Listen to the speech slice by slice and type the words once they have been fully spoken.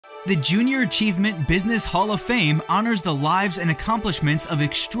The Junior Achievement Business Hall of Fame honors the lives and accomplishments of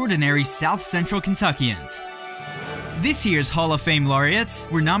extraordinary South Central Kentuckians. This year's Hall of Fame laureates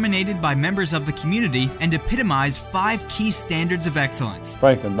were nominated by members of the community and epitomize 5 key standards of excellence.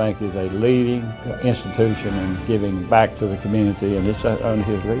 Franklin Bank is a leading institution in giving back to the community, and it's under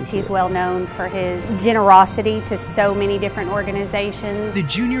his leadership. He's well known for his generosity to so many different organizations. The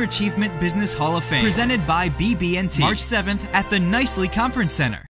Junior Achievement Business Hall of Fame, presented by BB&T, March 7th at the Knicely Conference Center.